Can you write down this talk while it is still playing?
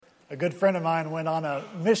A good friend of mine went on a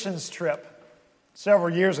missions trip several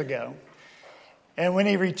years ago. And when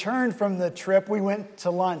he returned from the trip, we went to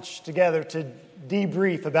lunch together to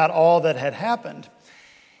debrief about all that had happened.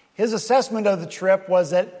 His assessment of the trip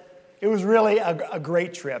was that it was really a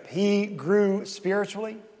great trip. He grew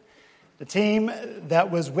spiritually. The team that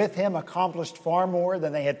was with him accomplished far more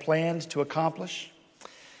than they had planned to accomplish.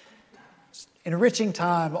 Enriching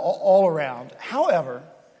time all around. However,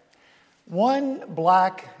 one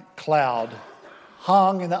black cloud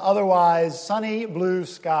hung in the otherwise sunny blue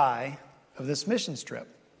sky of this missions trip.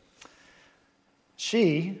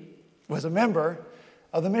 She was a member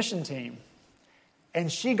of the mission team,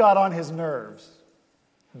 and she got on his nerves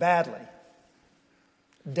badly,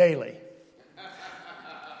 daily.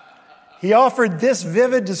 He offered this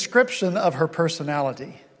vivid description of her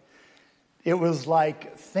personality. It was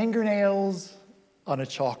like fingernails on a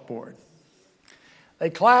chalkboard.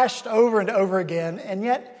 They clashed over and over again, and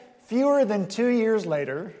yet fewer than 2 years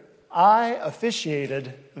later, I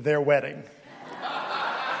officiated their wedding.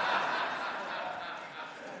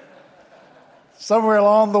 Somewhere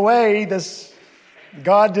along the way,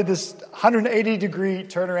 God did this 180-degree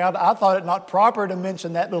turnaround. I thought it not proper to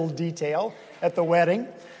mention that little detail at the wedding.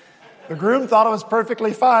 The groom thought it was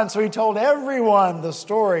perfectly fine, so he told everyone the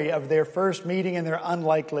story of their first meeting and their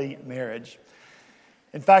unlikely marriage.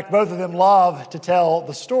 In fact, both of them love to tell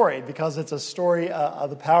the story because it's a story of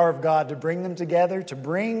the power of God to bring them together, to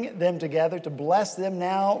bless them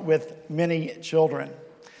now with many children.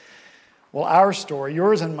 Well, our story,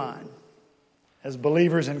 yours and mine, as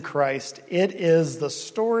believers in Christ, it is the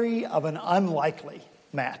story of an unlikely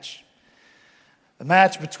match. The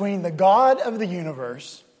match between the God of the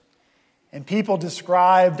universe and people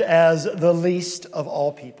described as the least of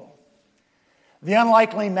all people. The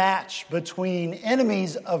unlikely match between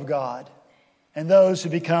enemies of God and those who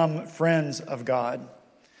become friends of God.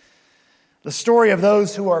 The story of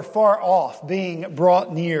those who are far off being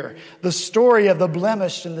brought near. The story of the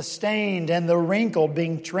blemished and the stained and the wrinkled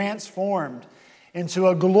being transformed into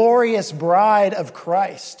a glorious bride of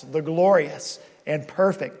Christ, the glorious and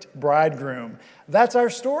perfect bridegroom. That's our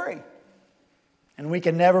story, and we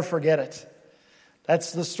can never forget it.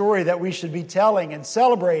 That's the story that we should be telling and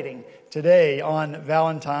celebrating today on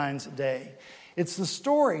Valentine's Day. It's the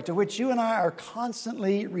story to which you and I are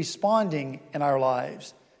constantly responding in our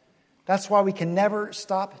lives. That's why we can never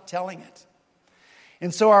stop telling it.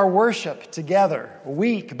 And so our worship together,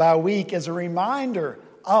 week by week, is a reminder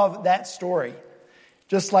of that story.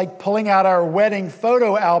 Just like pulling out our wedding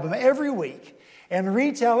photo album every week and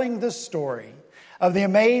retelling the story of the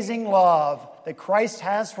amazing love that Christ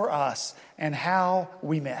has for us and how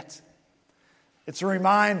we met. It's a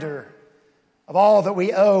reminder of all that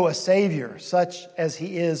we owe a Savior, such as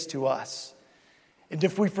He is to us. And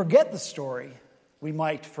if we forget the story, we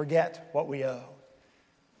might forget what we owe.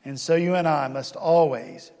 And so you and I must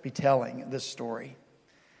always be telling this story.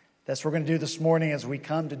 That's what we're going to do this morning as we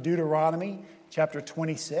come to Deuteronomy chapter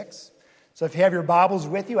 26. So if you have your Bibles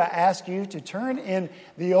with you, I ask you to turn in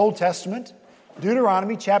the Old Testament,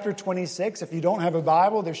 Deuteronomy chapter 26. If you don't have a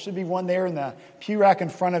Bible, there should be one there in the pew rack in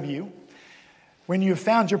front of you. When you've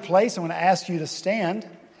found your place, I want to ask you to stand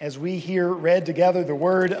as we hear read together the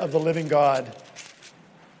word of the living God.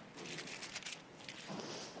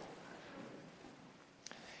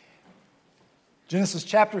 Genesis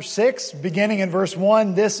chapter 6, beginning in verse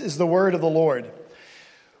 1, this is the word of the Lord.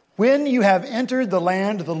 When you have entered the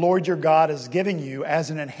land the Lord your God is giving you as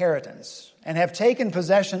an inheritance, and have taken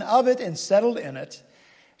possession of it and settled in it,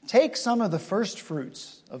 take some of the first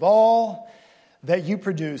fruits of all that you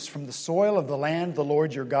produce from the soil of the land the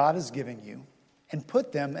Lord your God is giving you, and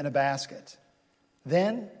put them in a basket.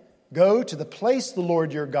 Then go to the place the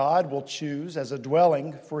Lord your God will choose as a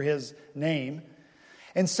dwelling for His name,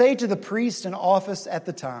 and say to the priest in office at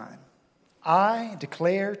the time, I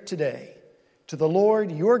declare today to the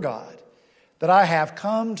Lord your God that I have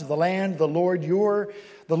come to the land the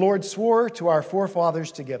Lord swore to our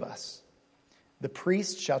forefathers to give us. The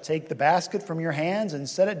priest shall take the basket from your hands and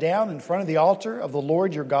set it down in front of the altar of the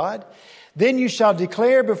Lord your God. Then you shall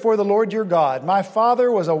declare before the Lord your God, my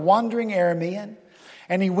father was a wandering Aramean,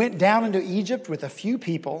 and he went down into Egypt with a few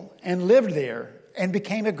people and lived there and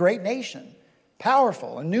became a great nation,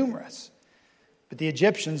 powerful and numerous. But the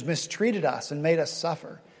Egyptians mistreated us and made us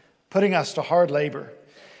suffer, putting us to hard labor.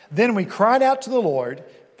 Then we cried out to the Lord,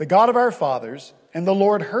 the God of our fathers, and the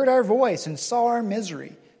Lord heard our voice and saw our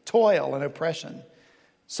misery, toil, and oppression.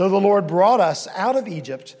 So the Lord brought us out of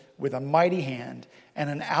Egypt with a mighty hand and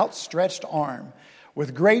an outstretched arm.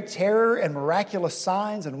 With great terror and miraculous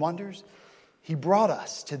signs and wonders, He brought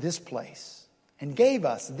us to this place and gave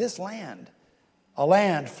us this land. a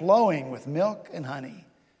land flowing with milk and honey.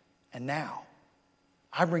 And now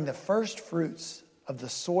I bring the first fruits of the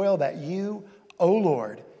soil that you, O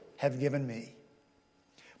Lord, have given me.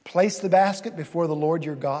 Place the basket before the Lord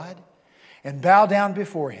your God and bow down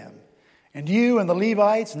before him. And you and the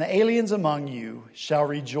Levites and the aliens among you shall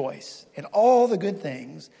rejoice in all the good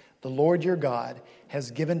things the Lord your God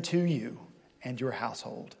has given to you and your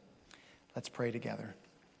household. Let's pray together.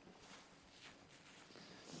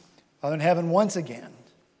 Father in heaven, once again,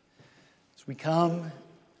 as we come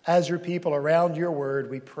as your people around your word,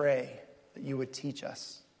 we pray that you would teach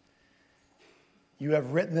us. You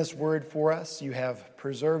have written this word for us. You have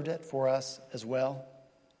preserved it for us as well.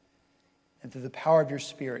 And through the power of your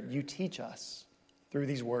Spirit, you teach us through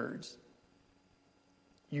these words.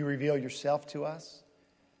 You reveal yourself to us,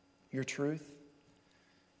 your truth.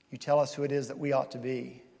 You tell us who it is that we ought to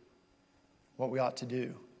be, what we ought to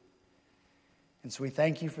do. And so we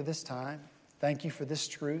thank you for this time. Thank you for this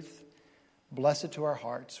truth. Bless it to our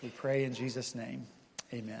hearts. We pray in Jesus' name.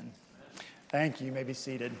 Amen. Thank you. You may be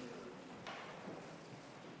seated.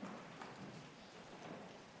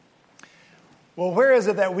 Well, where is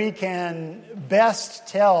it that we can best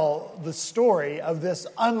tell the story of this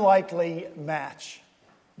unlikely match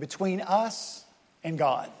between us and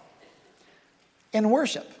God? In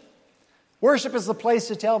worship. Worship is the place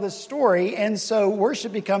to tell this story, and so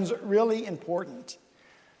worship becomes really important.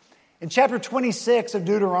 In chapter 26 of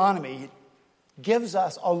Deuteronomy, it gives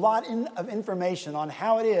us a lot of information on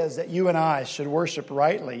how it is that you and I should worship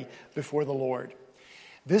rightly before the Lord.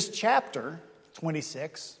 This chapter,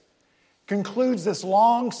 26, concludes this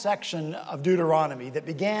long section of Deuteronomy that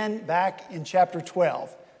began back in chapter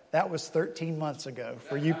 12. That was 13 months ago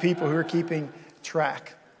for you people who are keeping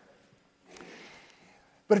track.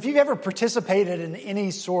 But if you've ever participated in any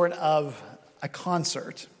sort of a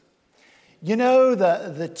concert, you know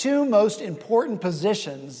the two most important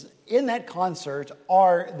positions in that concert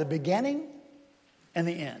are the beginning and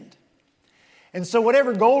the end. And so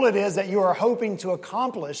whatever goal it is that you are hoping to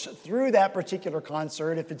accomplish through that particular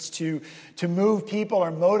concert, if it's to move people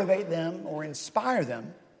or motivate them or inspire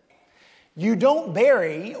them, you don't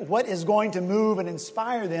bury what is going to move and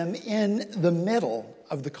inspire them in the middle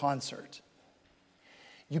of the concert.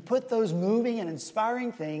 You put those moving and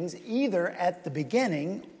inspiring things either at the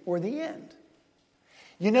beginning or the end.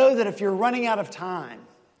 You know that if you're running out of time,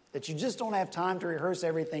 that you just don't have time to rehearse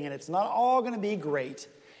everything and it's not all going to be great,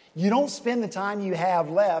 you don't spend the time you have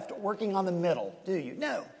left working on the middle, do you?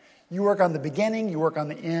 No. You work on the beginning, you work on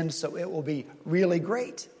the end, so it will be really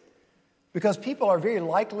great. Because people are very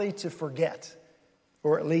likely to forget,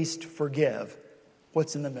 or at least forgive,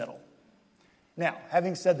 what's in the middle. Now,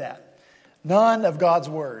 having said that, none of God's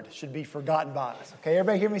word should be forgotten by us. Okay,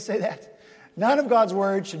 everybody hear me say that? None of God's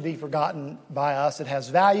word should be forgotten by us. It has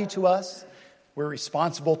value to us. We're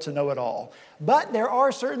responsible to know it all. But there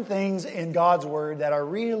are certain things in God's word that are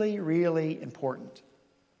really, really important,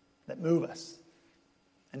 that move us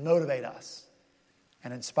and motivate us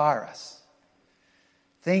and inspire us.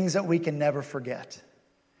 Things that we can never forget.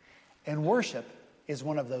 And worship is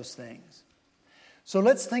one of those things. So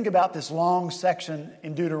let's think about this long section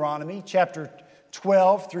in Deuteronomy, chapter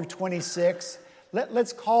 12 through 26.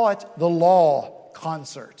 Let's call it the law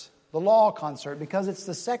concert. The law concert, because it's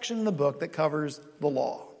the section in the book that covers the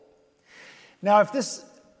law. Now, if this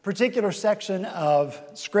particular section of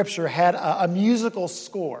Scripture had a musical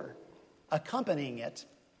score accompanying it,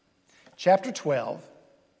 chapter 12,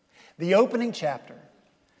 the opening chapter,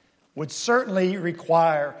 would certainly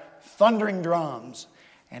require thundering drums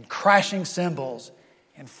and crashing cymbals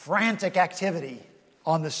and frantic activity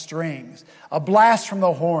on the strings, a blast from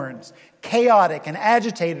the horns, chaotic and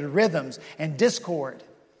agitated rhythms and discord.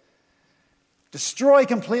 Destroy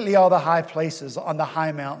completely all the high places on the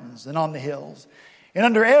high mountains and on the hills. And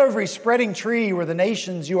under every spreading tree where the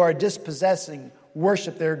nations you are dispossessing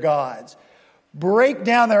worship their gods. Break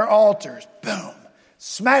down their altars. Boom.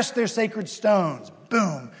 Smash their sacred stones.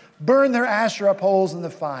 Boom. Burn their Asherah poles in the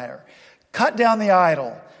fire. Cut down the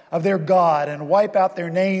idol of their God and wipe out their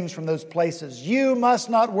names from those places. You must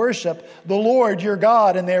not worship the Lord your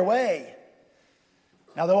God in their way.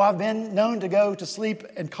 Now, though I've been known to go to sleep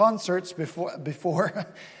in concerts before,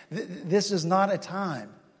 this is not a time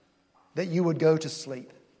that you would go to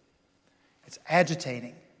sleep. It's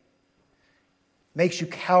agitating. Makes you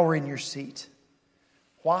cower in your seat.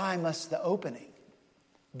 Why must the opening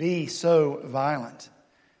be so violent?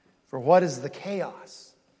 For what is the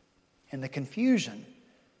chaos and the confusion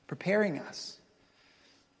preparing us?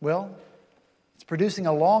 Well, it's producing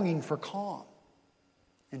a longing for calm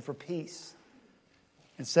and for peace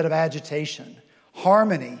instead of agitation,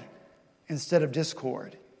 harmony instead of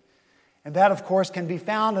discord. And that, of course, can be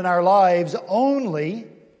found in our lives only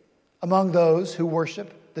among those who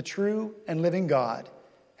worship the true and living God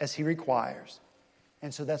as He requires.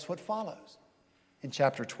 And so that's what follows in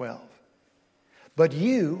chapter 12. But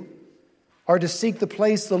you are to seek the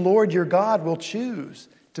place the Lord your God will choose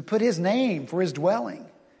to put His name for His dwelling.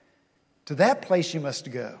 To that place you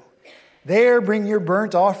must go. There bring your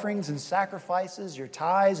burnt offerings and sacrifices, your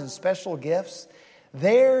tithes and special gifts.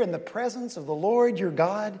 There in the presence of the Lord your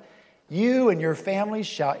God, you and your families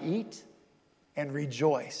shall eat and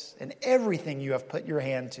rejoice in everything you have put your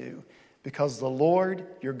hand to, because the Lord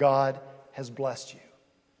your God has blessed you.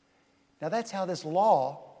 Now that's how this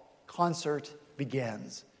law concert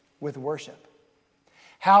begins, with worship.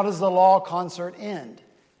 How does the law concert end?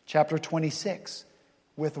 Chapter 26,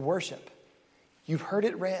 with worship. You've heard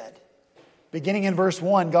it read. Beginning in verse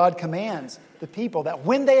 1, God commands the people that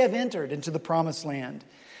when they have entered into the promised land,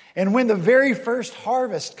 and when the very first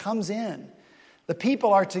harvest comes in, the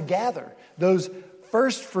people are to gather those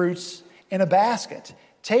first fruits in a basket,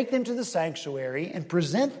 take them to the sanctuary, and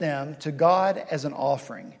present them to God as an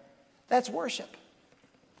offering. That's worship.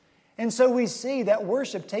 And so we see that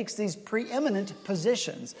worship takes these preeminent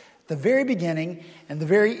positions, the very beginning and the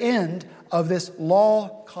very end of this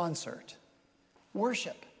law concert.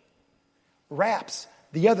 Worship wraps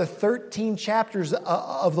the other 13 chapters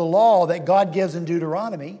of the law that God gives in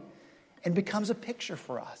Deuteronomy and becomes a picture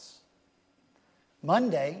for us.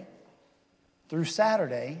 Monday through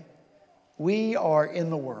Saturday, we are in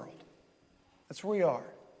the world. That's where we are.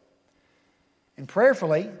 And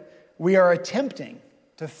prayerfully, we are attempting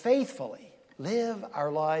to faithfully live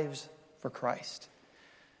our lives for Christ.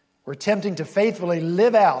 We're attempting to faithfully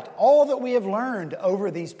live out all that we have learned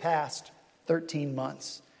over these past 13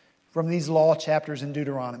 months from these law chapters in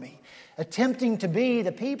Deuteronomy. Attempting to be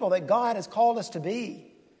the people that God has called us to be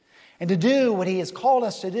and to do what He has called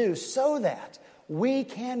us to do so that we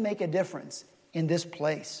can make a difference in this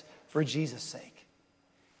place for Jesus' sake.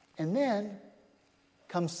 And then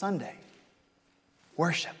comes Sunday.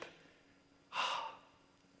 Worship.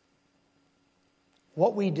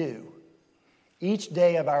 What we do each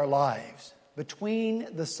day of our lives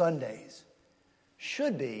between the Sundays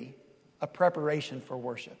should be a preparation for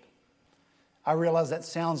worship. I realize that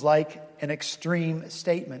sounds like an extreme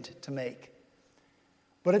statement to make,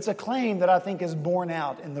 but it's a claim that I think is borne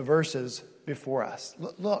out in the verses before us.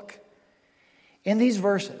 Look, in these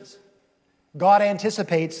verses, God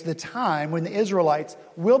anticipates the time when the Israelites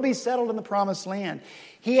will be settled in the promised land.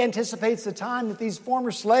 He anticipates the time that these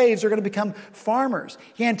former slaves are going to become farmers.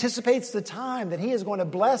 He anticipates the time that He is going to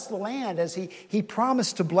bless the land as He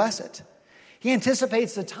promised to bless it. He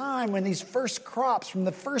anticipates the time when these first crops from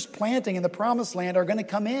the first planting in the promised land are going to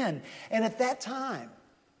come in. And at that time,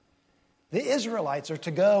 the Israelites are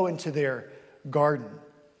to go into their garden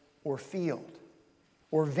or field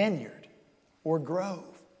or vineyard or grove.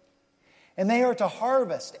 And they are to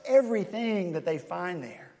harvest everything that they find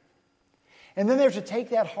there. And then they're to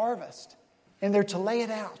take that harvest and they're to lay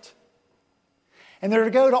it out. And they're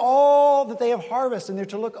to go to all that they have harvested and they're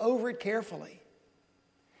to look over it carefully.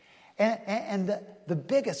 And the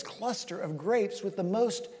biggest cluster of grapes with the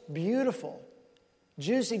most beautiful,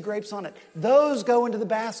 juicy grapes on it, those go into the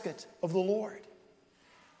basket of the Lord.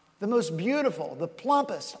 The most beautiful, the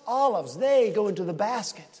plumpest olives, they go into the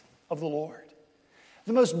basket of the Lord.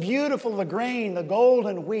 The most beautiful of the grain, the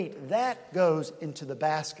golden wheat, that goes into the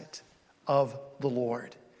basket of the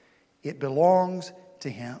Lord. It belongs to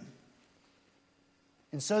Him.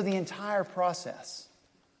 And so the entire process,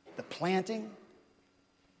 the planting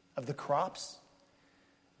of the crops,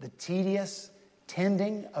 the tedious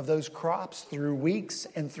tending of those crops through weeks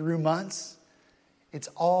and through months, it's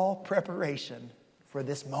all preparation for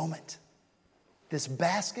this moment, this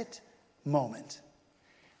basket moment,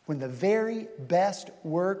 when the very best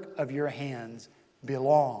work of your hands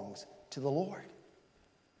belongs to the Lord.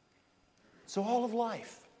 So all of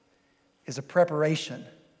life is a preparation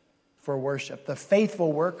for worship. The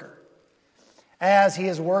faithful worker, as he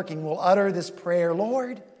is working, will utter this prayer,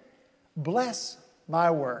 Lord, bless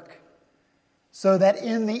my work, so that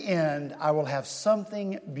in the end I will have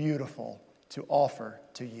something beautiful to offer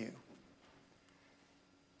to you.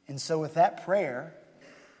 And so with that prayer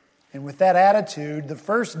and with that attitude, the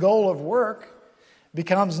first goal of work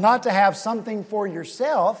becomes not to have something for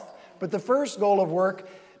yourself, but the first goal of work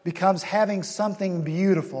becomes having something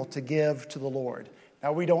beautiful to give to the Lord.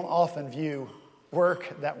 Now, we don't often view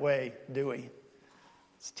work that way, do we?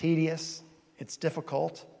 It's tedious. It's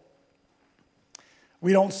difficult.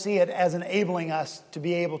 We don't see it as enabling us to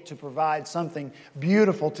be able to provide something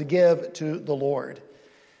beautiful to give to the Lord.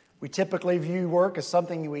 We typically view work as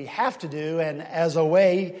something we have to do and as a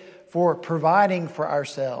way for providing for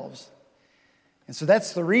ourselves. And so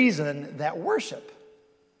that's the reason that worship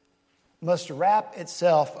must wrap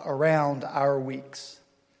itself around our weeks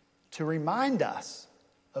to remind us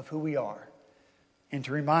of who we are and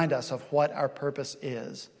to remind us of what our purpose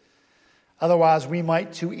is. Otherwise, we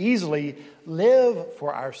might too easily live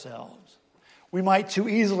for ourselves. We might too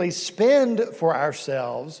easily spend for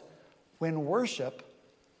ourselves when worship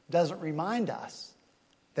doesn't remind us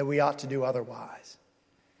that we ought to do otherwise.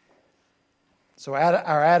 So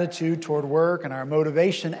our attitude toward work and our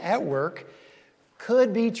motivation at work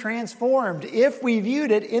could be transformed if we viewed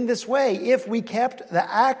it in this way, if we kept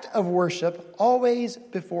the act of worship always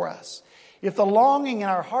before us. If the longing in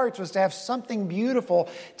our hearts was to have something beautiful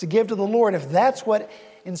to give to the Lord, if that's what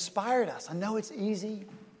inspired us. I know it's easy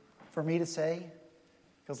for me to say,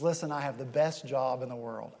 because listen, I have the best job in the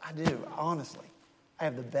world. I do, honestly. I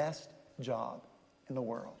have the best job in the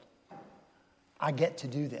world. I get to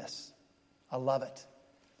do this. I love it.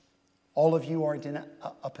 All of you aren't in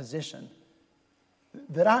a position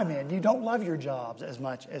that I'm in. You don't love your jobs as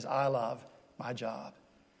much as I love my job.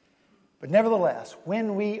 But nevertheless,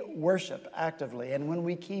 when we worship actively and when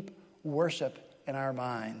we keep worship in our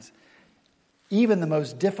minds, even the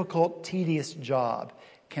most difficult, tedious job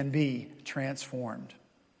can be transformed.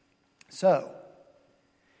 So,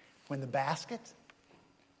 when the basket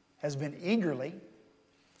has been eagerly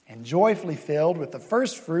and joyfully filled with the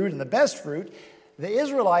first fruit and the best fruit, the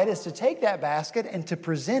Israelite is to take that basket and to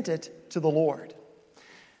present it to the Lord.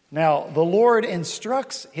 Now, the Lord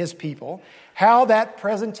instructs His people how that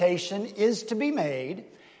presentation is to be made,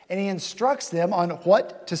 and He instructs them on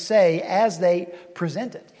what to say as they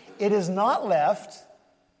present it. It is not left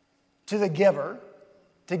to the giver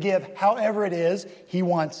to give however it is he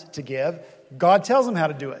wants to give. God tells him how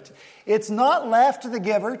to do it. It's not left to the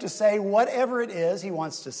giver to say whatever it is he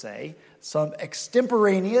wants to say, some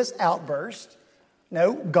extemporaneous outburst.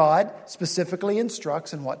 No, God specifically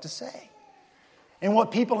instructs in what to say. And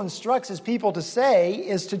what people instructs his people to say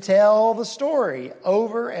is to tell the story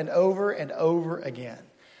over and over and over again.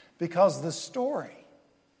 Because the story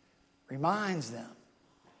reminds them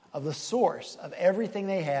of the source of everything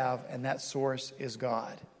they have, and that source is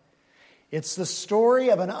God. It's the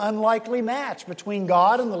story of an unlikely match between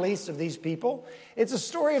God and the least of these people. It's a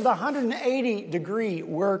story of the 180-degree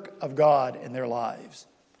work of God in their lives.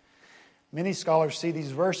 Many scholars see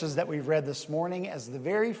these verses that we've read this morning as the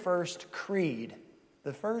very first creed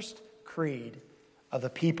of the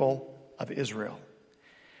people of Israel.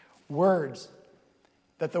 Words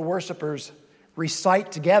that the worshipers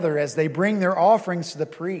recite together as they bring their offerings to the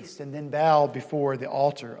priest and then bow before the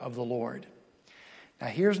altar of the Lord. Now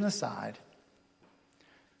here's an aside,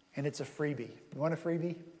 and it's a freebie. You want a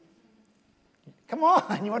freebie? Come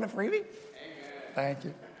on, you want a freebie? Amen. Thank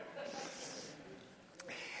you.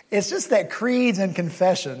 It's just that creeds and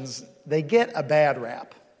confessions, they get a bad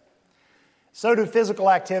rap. So do physical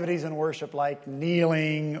activities in worship like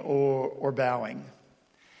kneeling or bowing.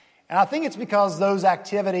 And I think it's because those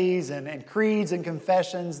activities and creeds and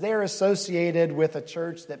confessions, they're associated with a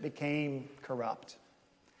church that became corrupt.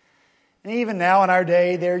 And even now in our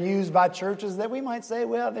day, they're used by churches that we might say,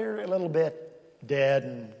 well, they're a little bit dead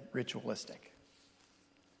and ritualistic.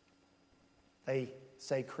 They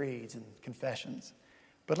say creeds and confessions.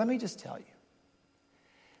 But let me just tell you,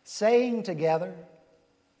 saying together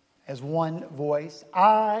as one voice,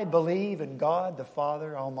 I believe in God the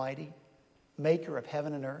Father Almighty, maker of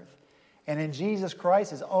heaven and earth, and in Jesus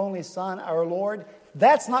Christ, His only Son, our Lord,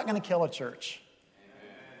 that's not going to kill a church.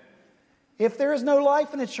 Amen. If there is no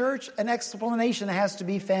life in a church, an explanation has to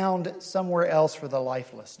be found somewhere else for the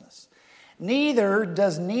lifelessness. Neither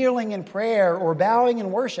does kneeling in prayer or bowing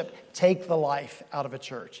in worship take the life out of a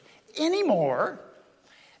church any more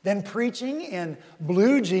than preaching in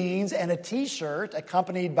blue jeans and a t-shirt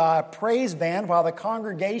accompanied by a praise band while the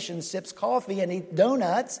congregation sips coffee and eats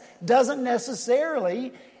donuts doesn't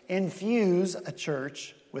necessarily infuse a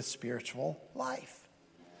church with spiritual life.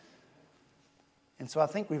 And so I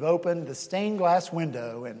think we've opened the stained glass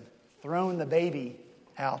window and thrown the baby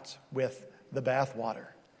out with the bathwater.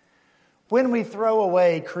 When we throw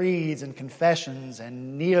away creeds and confessions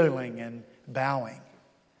and kneeling and bowing,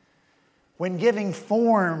 when giving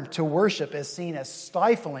form to worship is seen as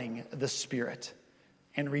stifling the Spirit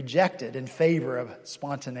and rejected in favor of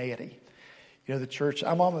spontaneity. You know, the church,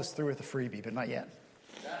 I'm almost through with the freebie, but not yet.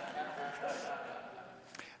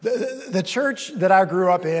 The church that I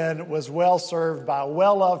grew up in was well served by a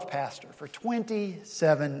well-loved pastor for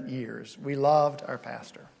 27 years. We loved our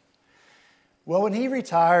pastor. Well, when he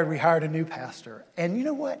retired, we hired a new pastor. And you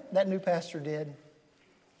know what that new pastor did?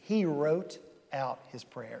 He wrote out his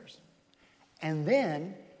prayers. And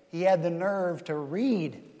then he had the nerve to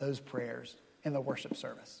read those prayers in the worship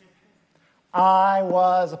service. I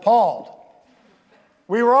was appalled.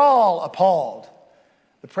 We were all appalled.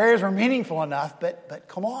 The prayers were meaningful enough, but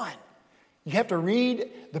come on. You have to read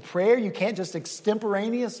the prayer. You can't just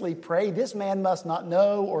extemporaneously pray. This man must not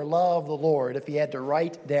know or love the Lord if he had to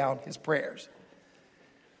write down his prayers.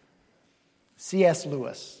 C.S.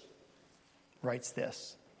 Lewis writes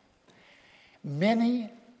this: many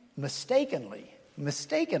mistakenly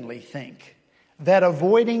think that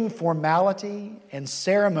avoiding formality and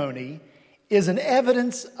ceremony is an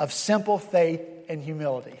evidence of simple faith and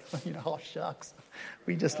humility. Oh, shucks.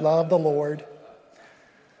 We just love the Lord.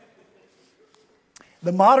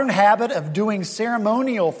 The modern habit of doing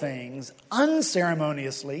ceremonial things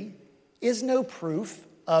unceremoniously is no proof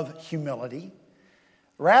of humility.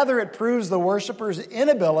 Rather, it proves the worshiper's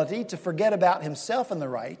inability to forget about himself in the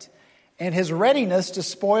rite and his readiness to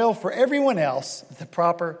spoil for everyone else the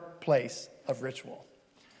proper place of ritual.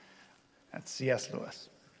 That's C.S. Lewis.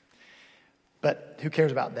 But who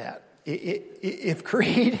cares about that? If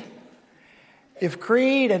creed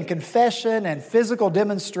and confession and physical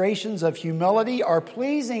demonstrations of humility are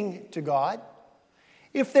pleasing to God,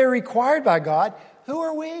 if they're required by God, who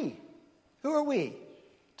are we? Who are we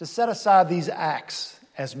to set aside these acts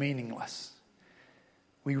as meaningless?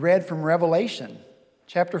 We read from Revelation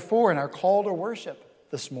chapter 4 in our call to worship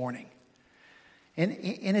this morning. And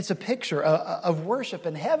it's a picture of worship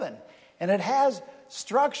in heaven. And it has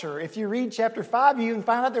structure. If you read chapter 5, you can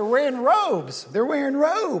find out they're wearing robes. They're wearing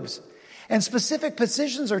robes. And specific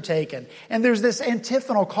positions are taken. And there's this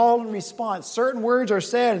antiphonal call and response. Certain words are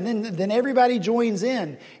said, and then everybody joins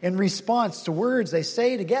in response to words they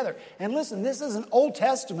say together. And listen, this isn't Old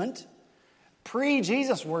Testament,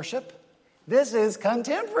 pre-Jesus worship. This is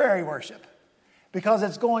contemporary worship, because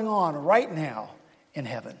it's going on right now in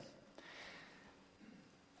heaven.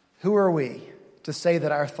 Who are we to say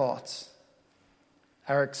that our thoughts,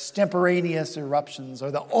 our extemporaneous eruptions,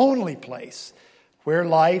 are the only place where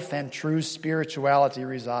life and true spirituality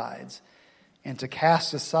resides, and to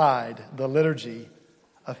cast aside the liturgy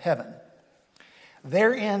of heaven?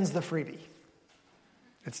 There ends the freebie.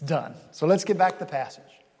 It's done. So let's get back to the passage.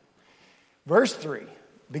 Verse 3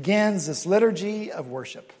 begins this liturgy of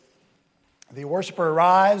worship. The worshiper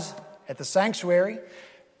arrives at the sanctuary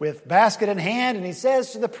with basket in hand, and he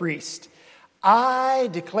says to the priest, I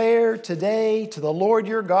declare today to the Lord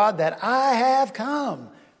your God that I have come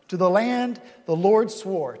to the land the Lord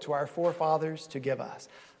swore to our forefathers to give us.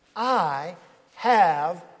 I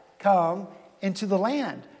have come into the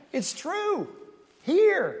land. It's true.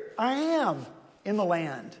 Here I am in the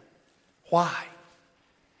land. Why?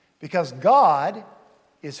 Because God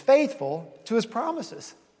is faithful to his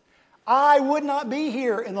promises. I would not be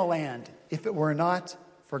here in the land if it were not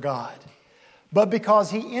for God. But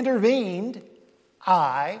because he intervened,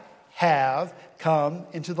 I have come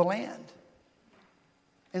into the land.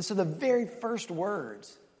 And so the very first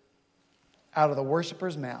words out of the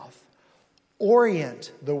worshiper's mouth orient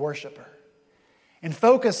the worshiper and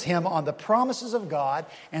focus him on the promises of God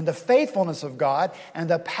and the faithfulness of God and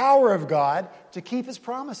the power of God to keep his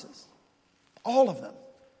promises. All of them.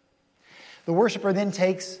 The worshiper then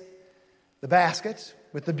takes the basket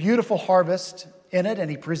with the beautiful harvest in it, and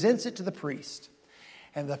he presents it to the priest.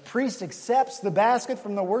 And the priest accepts the basket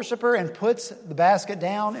from the worshiper and puts the basket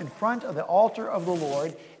down in front of the altar of the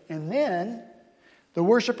Lord. And then the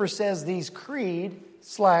worshiper says these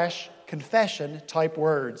creed/confession type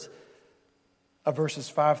words of verses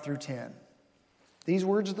 5 through 10. These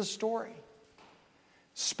words of the story.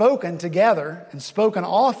 Spoken together and spoken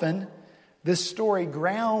often, this story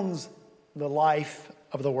grounds the life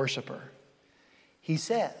of the worshiper. He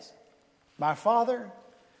says, my father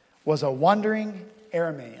was a wandering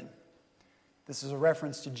Aramean. This is a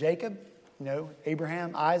reference to Jacob. You know,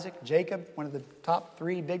 Abraham, Isaac, Jacob, one of the top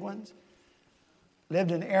 3 big ones.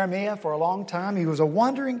 Lived in Aramea for a long time. He was a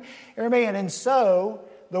wandering Aramean. And so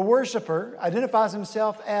the worshiper identifies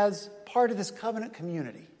himself as part of this covenant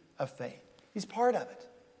community of faith. He's part of it,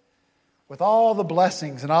 with all the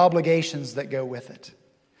blessings and obligations that go with it.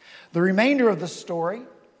 The remainder of the story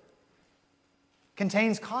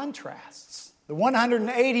contains contrasts. The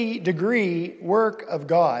 180-degree work of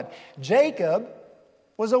God. Jacob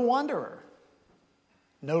was a wanderer.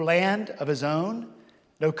 No land of his own,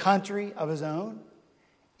 no country of his own.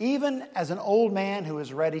 Even as an old man who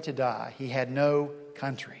was ready to die, he had no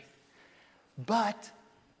country. But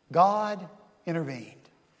God intervened.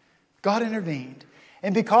 God intervened.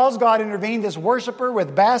 And because God intervened, this worshiper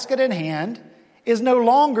with basket in hand is no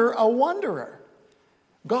longer a wanderer.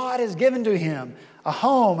 God has given to him a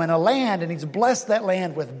home and a land, and he's blessed that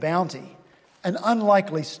land with bounty. an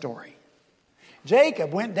unlikely story.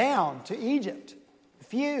 Jacob went down to Egypt.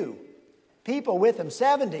 Few people with him,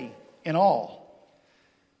 70 in all.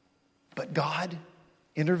 But God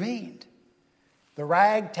intervened. The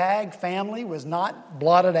ragtag family was not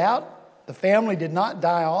blotted out. The family did not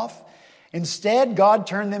die off. Instead, God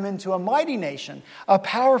turned them into a mighty nation, a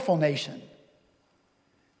powerful nation.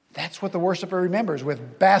 That's what the worshiper remembers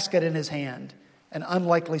with basket in his hand, an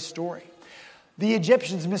unlikely story. The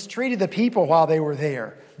Egyptians mistreated the people while they were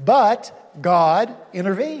there, but God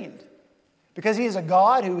intervened because He is a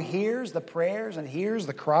God who hears the prayers and hears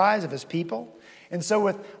the cries of His people. And so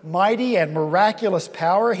with mighty and miraculous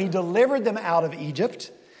power, He delivered them out of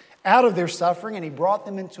Egypt, out of their suffering, and He brought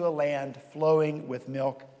them into a land flowing with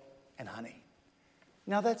milk and honey.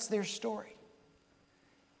 Now that's their story.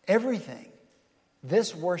 Everything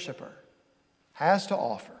this worshiper has to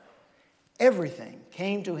offer, everything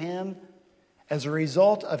came to him as a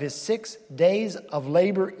result of his 6 days of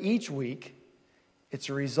labor each week. It's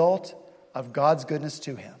a result of God's goodness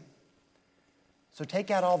to him. So take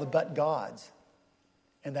out all the but gods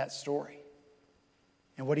in that story.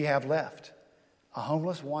 And what do you have left? A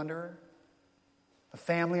homeless wanderer, a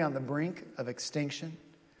family on the brink of extinction,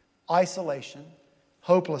 isolation,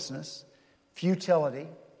 hopelessness, futility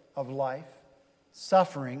of life,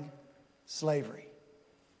 suffering, slavery.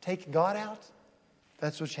 Take God out,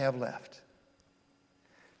 that's what you have left.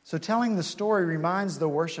 So telling the story reminds the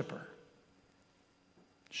worshiper,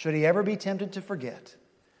 should he ever be tempted to forget,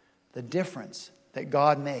 the difference that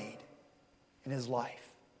God made in his life.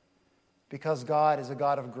 Because God is a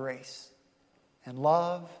God of grace and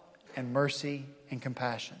love and mercy and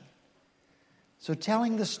compassion. So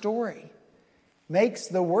telling the story makes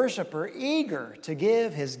the worshiper eager to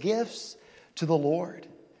give his gifts to the Lord,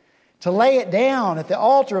 to lay it down at the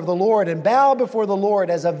altar of the Lord and bow before the Lord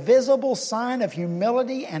as a visible sign of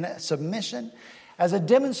humility and submission, as a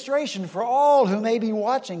demonstration for all who may be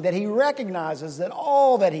watching that he recognizes that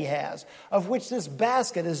all that he has, of which this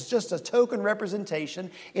basket is just a token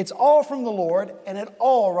representation, it's all from the Lord and it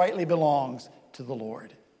all rightly belongs to the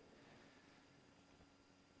Lord.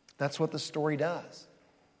 That's what the story does.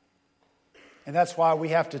 And that's why we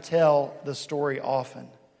have to tell the story often.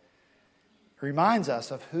 It reminds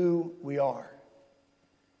us of who we are.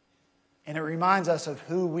 And it reminds us of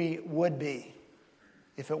who we would be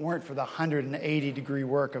if it weren't for the 180-degree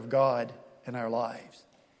work of God in our lives.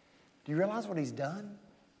 Do you realize what He's done?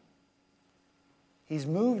 He's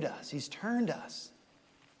moved us. He's turned us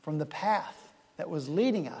from the path that was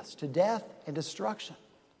leading us to death and destruction.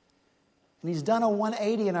 And He's done a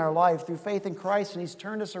 180 in our life through faith in Christ, and He's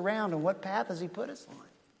turned us around. And what path has He put us on?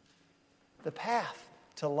 The path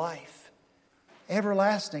to life,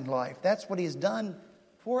 everlasting life. That's what He's done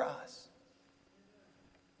for us.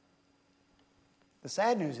 The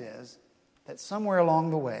sad news is that somewhere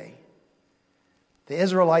along the way, the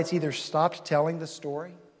Israelites either stopped telling the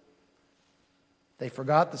story, they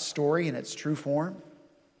forgot the story in its true form.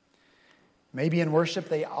 Maybe in worship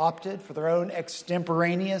they opted for their own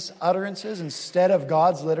extemporaneous utterances instead of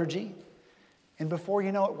God's liturgy. And before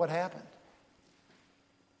you know it, what happened?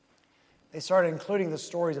 They started including the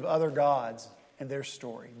stories of other gods in their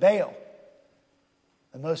story. Baal,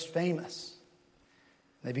 the most famous.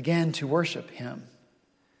 They began to worship him.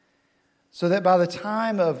 So that by the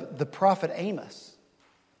time of the prophet Amos,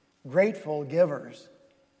 grateful givers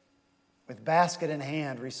with basket in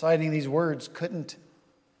hand reciting these words couldn't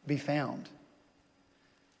be found.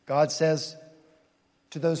 God says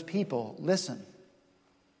to those people, listen,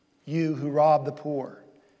 you who rob the poor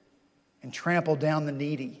and trample down the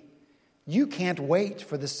needy, you can't wait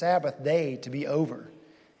for the Sabbath day to be over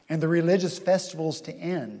and the religious festivals to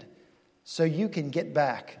end so you can get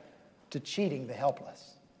back to cheating the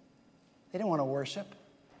helpless. They don't want to worship,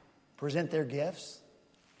 present their gifts,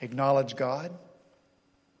 acknowledge God.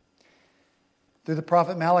 Through the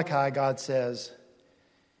prophet Malachi, God says,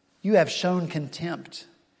 you have shown contempt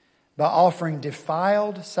by offering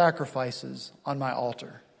defiled sacrifices on my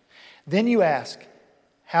altar. Then you ask,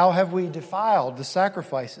 how have we defiled the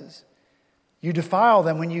sacrifices? You defile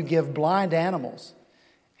them when you give blind animals,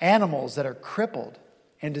 animals that are crippled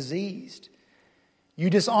and diseased. You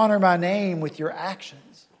dishonor my name with your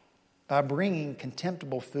actions by bringing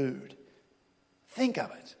contemptible food. Think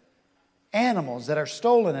of it. Animals that are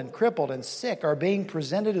stolen and crippled and sick are being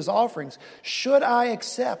presented as offerings. Should I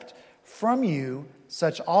accept from you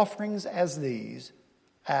such offerings as these?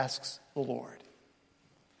 Asks the Lord.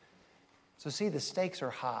 So see, the stakes are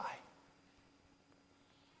high.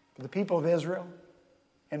 For the people of Israel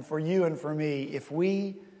and for you and for me, if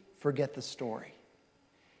we forget the story,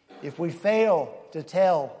 if we fail to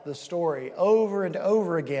tell the story over and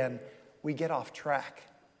over again, we get off track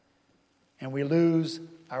and we lose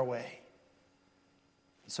our way.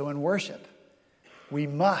 So in worship, we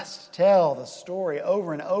must tell the story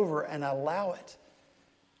over and over and allow it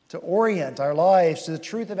to orient our lives to the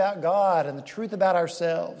truth about God and the truth about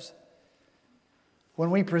ourselves.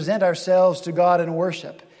 When we present ourselves to God in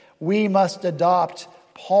worship, we must adopt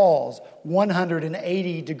Paul's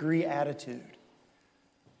 180-degree attitude.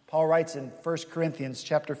 Paul writes in 1 Corinthians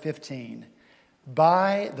chapter 15,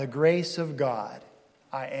 "By the grace of God,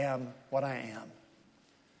 I am what I am."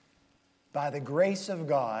 By the grace of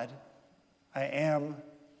God, I am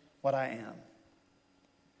what I am.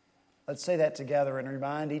 Let's say that together and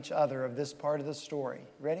remind each other of this part of the story.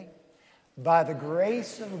 Ready? By the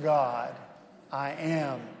grace of God, I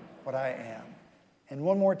am what I am. And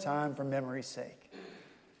one more time for memory's sake.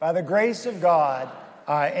 By the grace of God,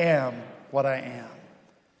 I am what I am.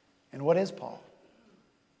 And what is Paul?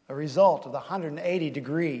 A result of the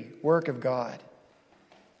 180-degree work of God.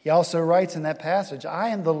 He also writes in that passage, I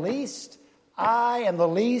am the least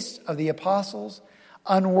of the apostles,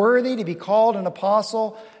 unworthy to be called an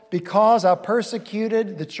apostle because I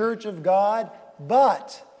persecuted the church of God,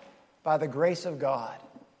 but by the grace of God,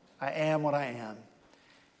 I am what I am.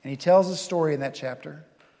 And he tells a story in that chapter.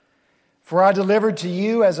 For I delivered to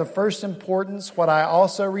you as of first importance what I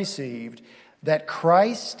also received, that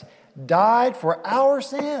Christ died for our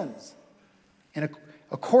sins in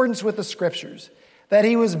accordance with the Scriptures, that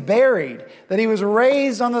he was buried, that he was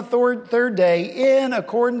raised on the third day in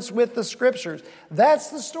accordance with the Scriptures. That's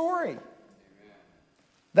the story.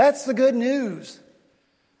 That's the good news.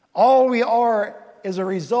 All we are is a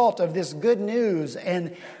result of this good news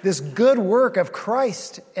and this good work of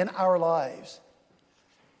Christ in our lives.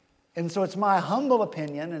 And so it's my humble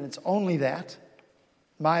opinion, and it's only that,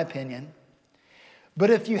 my opinion. But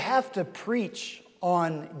if you have to preach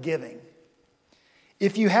on giving,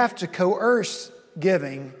 if you have to coerce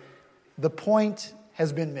giving, the point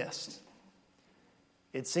has been missed.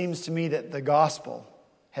 It seems to me that the gospel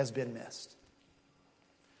has been missed.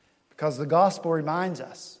 Because the gospel reminds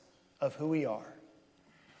us of who we are.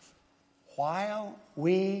 While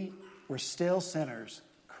we were still sinners,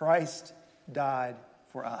 Christ died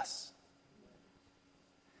for us.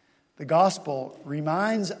 The gospel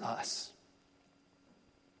reminds us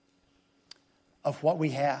of what we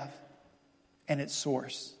have and its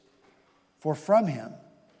source. For from him,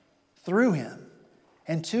 through him,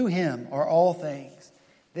 and to him are all things.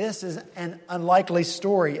 This is an unlikely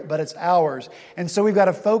story, but it's ours. And so we've got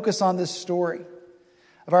to focus on this story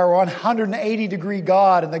of our 180-degree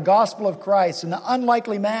God and the gospel of Christ and the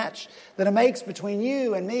unlikely match that it makes between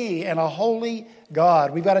you and me and a holy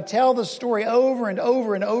God. We've got to tell the story over and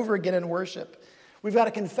over and over again in worship. We've got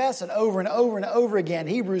to confess it over and over and over again.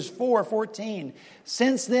 Hebrews 4:14.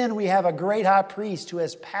 Since then we have a great high priest who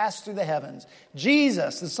has passed through the heavens,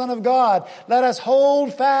 Jesus, the Son of God. Let us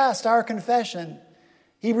hold fast our confession.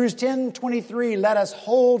 Hebrews 10:23. Let us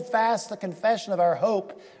hold fast the confession of our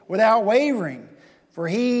hope without wavering, for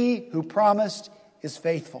he who promised is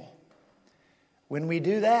faithful. When we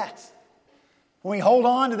do that, when we hold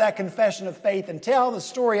on to that confession of faith and tell the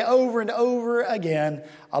story over and over again,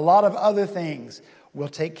 a lot of other things will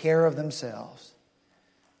take care of themselves.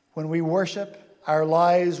 When we worship, our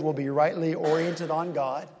lives will be rightly oriented on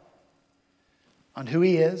God, on who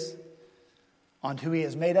he is, on who he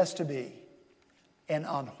has made us to be, and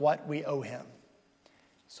on what we owe him.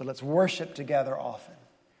 So let's worship together often.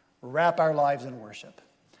 Wrap our lives in worship.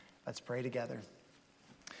 Let's pray together.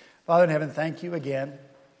 Father in heaven, thank you again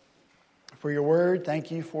for your word. Thank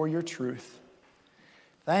you for your truth.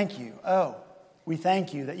 Thank you. We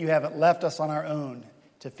thank you that you haven't left us on our own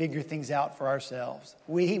to figure things out for ourselves.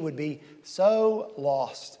 We would be so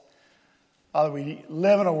lost. Father, we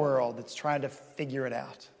live in a world that's trying to figure it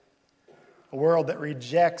out. A world that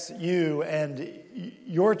rejects you and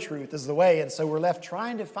your truth as the way. And so we're left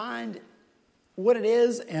trying to find what it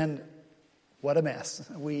is, and what a mess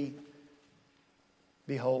we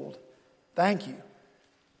behold. Thank you,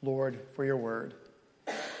 Lord, for your word.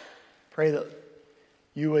 Pray that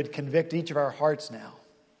you would convict each of our hearts now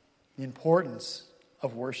the importance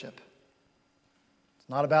of worship. It's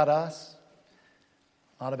not about us,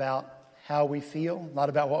 not about how we feel, not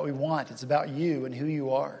about what we want. It's about you and who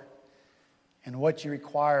you are and what you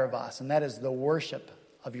require of us, and that is the worship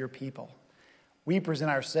of your people. We present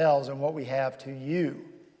ourselves and what we have to you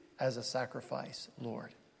as a sacrifice, Lord.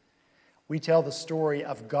 We tell the story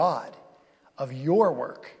of God, of your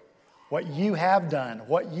work, what you have done,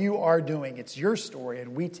 what you are doing. It's your story,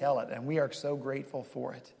 and we tell it, and we are so grateful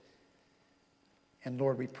for it. And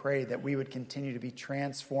Lord, we pray that we would continue to be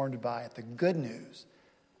transformed by it, the good news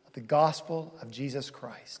of the gospel of Jesus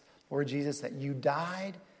Christ. Lord Jesus, that you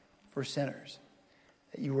died for sinners,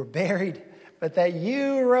 that you were buried, but that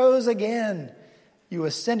you rose again. You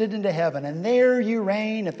ascended into heaven, and there you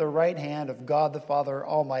reign at the right hand of God the Father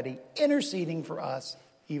Almighty, interceding for us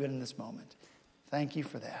even in this moment. Thank you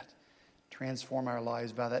for that. Transform our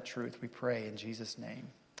lives by that truth, we pray in Jesus' name.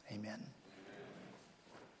 Amen.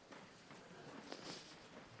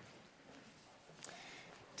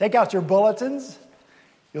 Take out your bulletins.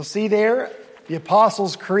 You'll see there the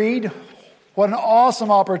Apostles' Creed. What an awesome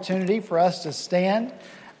opportunity for us to stand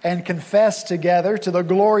and confess together to the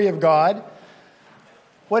glory of God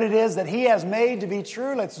what it is that He has made to be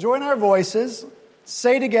true. Let's join our voices.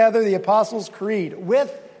 Say together the Apostles' Creed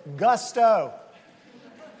with gusto.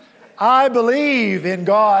 I believe in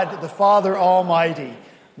God the Father Almighty,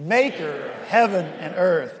 maker of heaven and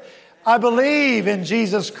earth. I believe in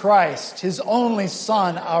Jesus Christ, His only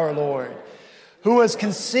Son, our Lord, who was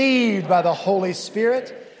conceived by the Holy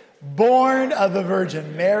Spirit, born of the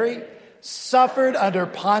Virgin Mary, suffered under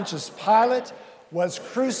Pontius Pilate, was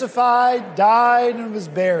crucified, died, and was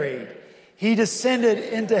buried. He descended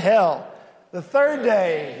into hell. The third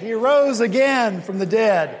day, He rose again from the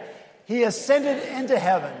dead. He ascended into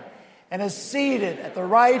heaven and is seated at the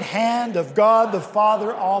right hand of God the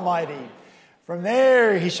Father Almighty. From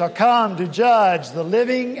there He shall come to judge the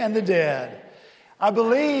living and the dead. I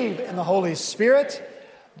believe in the Holy Spirit,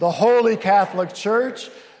 the Holy Catholic Church,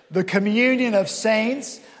 the communion of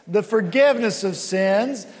saints, the forgiveness of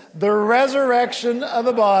sins, the resurrection of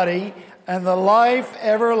the body, and the life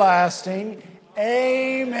everlasting.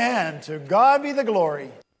 Amen. To God be the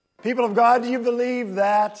glory. People of God, do you believe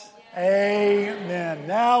that? Amen.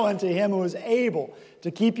 Now unto Him who is able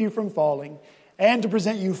to keep you from falling and to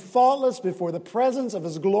present you faultless before the presence of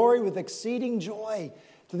His glory with exceeding joy.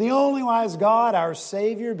 To the only wise God, our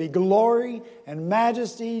Savior, be glory and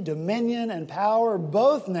majesty, dominion and power,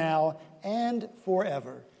 both now and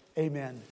forever. Amen.